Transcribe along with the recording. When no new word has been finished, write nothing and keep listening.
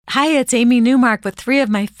Hi, it's Amy Newmark with 3 of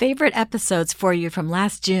my favorite episodes for you from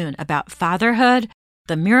last June about fatherhood,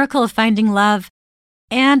 the miracle of finding love,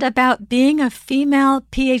 and about being a female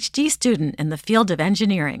PhD student in the field of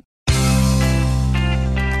engineering.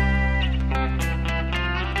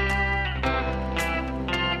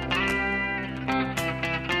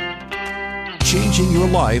 Changing your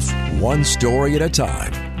life one story at a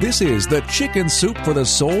time. This is the Chicken Soup for the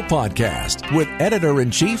Soul podcast with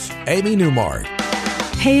Editor-in-Chief Amy Newmark.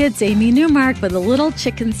 Hey, it's Amy Newmark with a little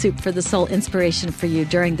Chicken Soup for the Soul inspiration for you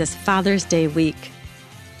during this Father's Day week.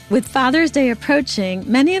 With Father's Day approaching,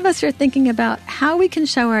 many of us are thinking about how we can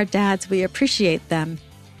show our dads we appreciate them.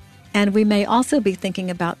 And we may also be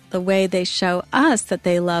thinking about the way they show us that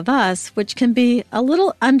they love us, which can be a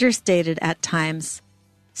little understated at times.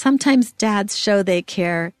 Sometimes dads show they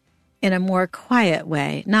care in a more quiet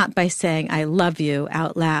way, not by saying, "I love you"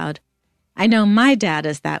 out loud. I know my dad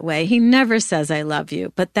is that way. He never says, "I love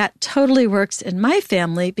you," but that totally works in my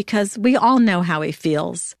family because we all know how he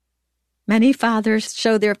feels. Many fathers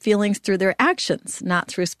show their feelings through their actions, not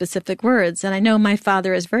through specific words. And I know my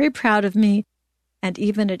father is very proud of me. And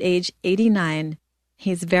even at age 89,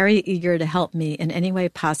 he's very eager to help me in any way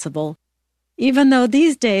possible, even though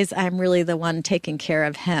these days I'm really the one taking care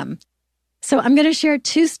of him. So I'm going to share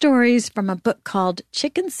 2 stories from a book called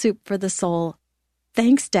Chicken Soup for the Soul,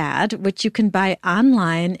 Thanks, Dad, which you can buy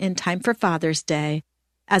online in time for Father's Day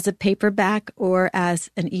as a paperback or as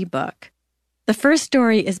an ebook. The first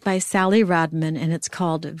story is by Sally Rodman, and it's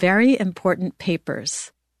called Very Important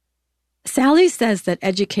Papers. Sally says that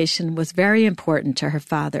education was very important to her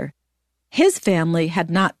father. His family had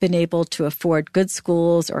not been able to afford good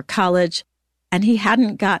schools or college, and he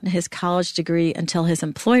hadn't gotten his college degree until his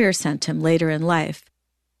employer sent him later in life.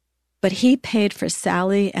 But he paid for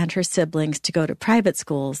Sally and her siblings to go to private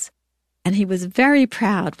schools, and he was very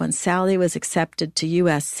proud when Sally was accepted to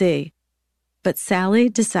USC. But Sally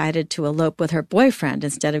decided to elope with her boyfriend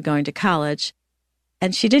instead of going to college,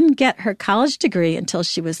 and she didn't get her college degree until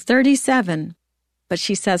she was 37, but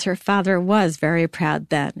she says her father was very proud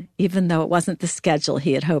then, even though it wasn't the schedule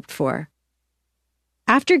he had hoped for.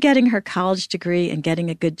 After getting her college degree and getting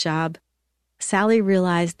a good job, Sally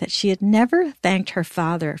realized that she had never thanked her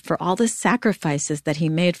father for all the sacrifices that he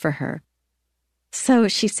made for her. So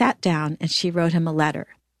she sat down and she wrote him a letter.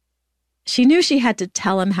 She knew she had to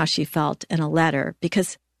tell him how she felt in a letter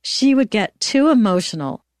because she would get too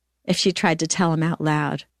emotional if she tried to tell him out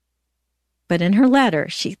loud. But in her letter,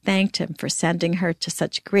 she thanked him for sending her to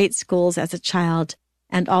such great schools as a child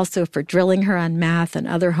and also for drilling her on math and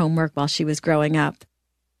other homework while she was growing up.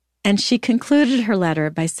 And she concluded her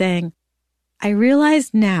letter by saying, "I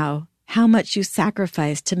realize now how much you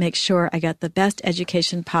sacrificed to make sure I got the best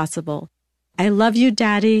education possible. I love you,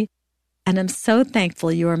 Daddy, and I'm so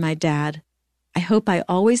thankful you are my dad. I hope I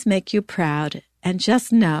always make you proud, and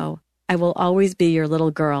just know I will always be your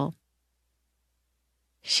little girl."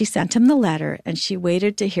 She sent him the letter, and she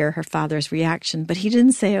waited to hear her father's reaction, but he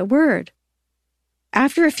didn't say a word.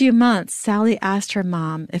 After a few months, Sally asked her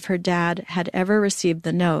mom if her dad had ever received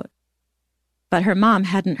the note, but her mom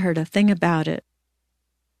hadn't heard a thing about it.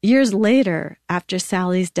 Years later, after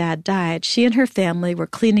Sally's dad died, she and her family were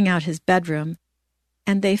cleaning out his bedroom,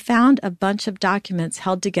 and they found a bunch of documents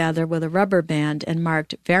held together with a rubber band and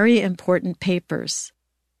marked "Very Important Papers."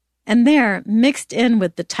 And there, mixed in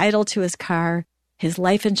with the title to his car, his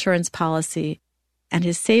life insurance policy, and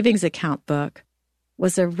his savings account book,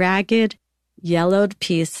 was a ragged, yellowed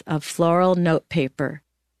piece of floral notepaper.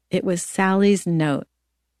 It was Sally's note.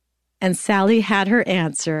 And Sally had her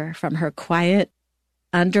answer from her quiet,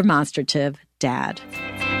 undemonstrative dad.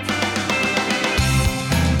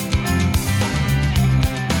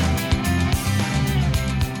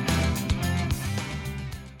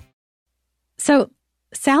 So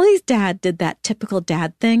Sally's dad did that typical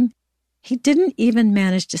dad thing. He didn't even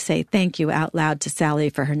manage to say thank you out loud to Sally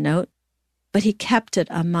for her note, but he kept it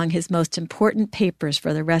among his most important papers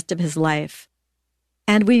for the rest of his life.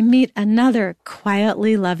 And we meet another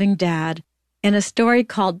quietly loving dad in a story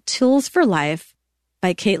called Tools for Life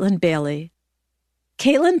by Caitlin Bailey.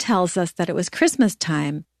 Caitlin tells us that it was Christmas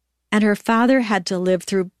time, and her father had to live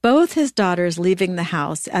through both his daughters leaving the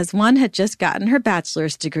house, as one had just gotten her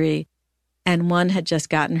bachelor's degree and one had just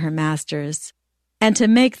gotten her master's. And to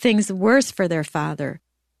make things worse for their father,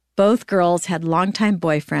 both girls had longtime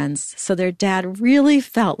boyfriends, so their dad really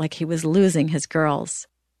felt like he was losing his girls.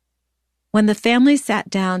 When the family sat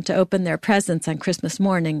down to open their presents on Christmas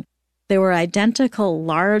morning, there were identical,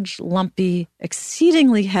 large, lumpy,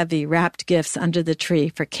 exceedingly heavy wrapped gifts under the tree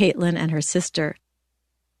for Caitlin and her sister.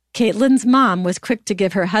 Caitlin's mom was quick to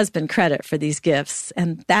give her husband credit for these gifts,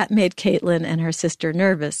 and that made Caitlin and her sister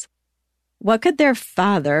nervous. What could their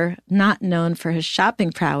father, not known for his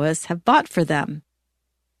shopping prowess, have bought for them?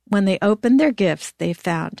 When they opened their gifts, they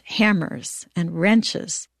found hammers and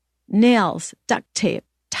wrenches, nails, duct tape,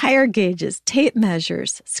 tire gauges, tape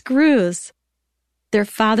measures, screws. Their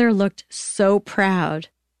father looked so proud.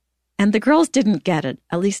 And the girls didn't get it,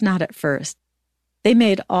 at least not at first. They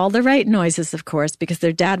made all the right noises, of course, because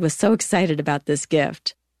their dad was so excited about this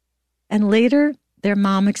gift. And later, their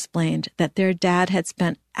mom explained that their dad had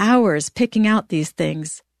spent hours picking out these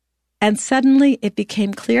things. And suddenly it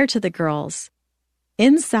became clear to the girls.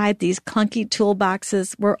 Inside these clunky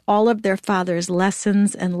toolboxes were all of their father's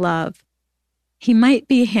lessons and love. He might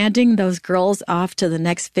be handing those girls off to the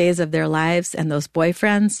next phase of their lives and those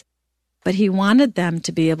boyfriends, but he wanted them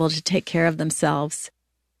to be able to take care of themselves.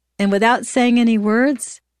 And without saying any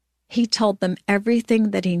words, he told them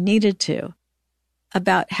everything that he needed to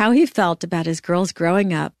about how he felt about his girls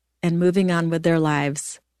growing up and moving on with their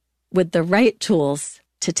lives with the right tools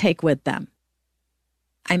to take with them.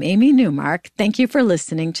 I'm Amy Newmark. Thank you for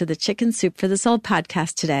listening to the Chicken Soup for the Soul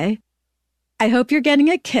podcast today. I hope you're getting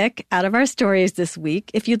a kick out of our stories this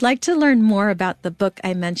week. If you'd like to learn more about the book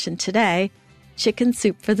I mentioned today, Chicken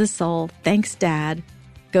Soup for the Soul, Thanks Dad,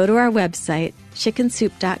 go to our website,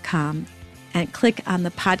 chickensoup.com, and click on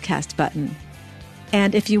the podcast button.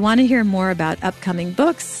 And if you want to hear more about upcoming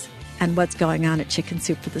books and what's going on at Chicken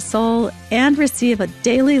Soup for the Soul and receive a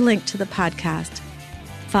daily link to the podcast,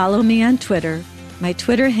 follow me on Twitter. My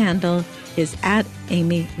Twitter handle is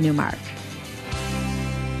 @AmyNewmark.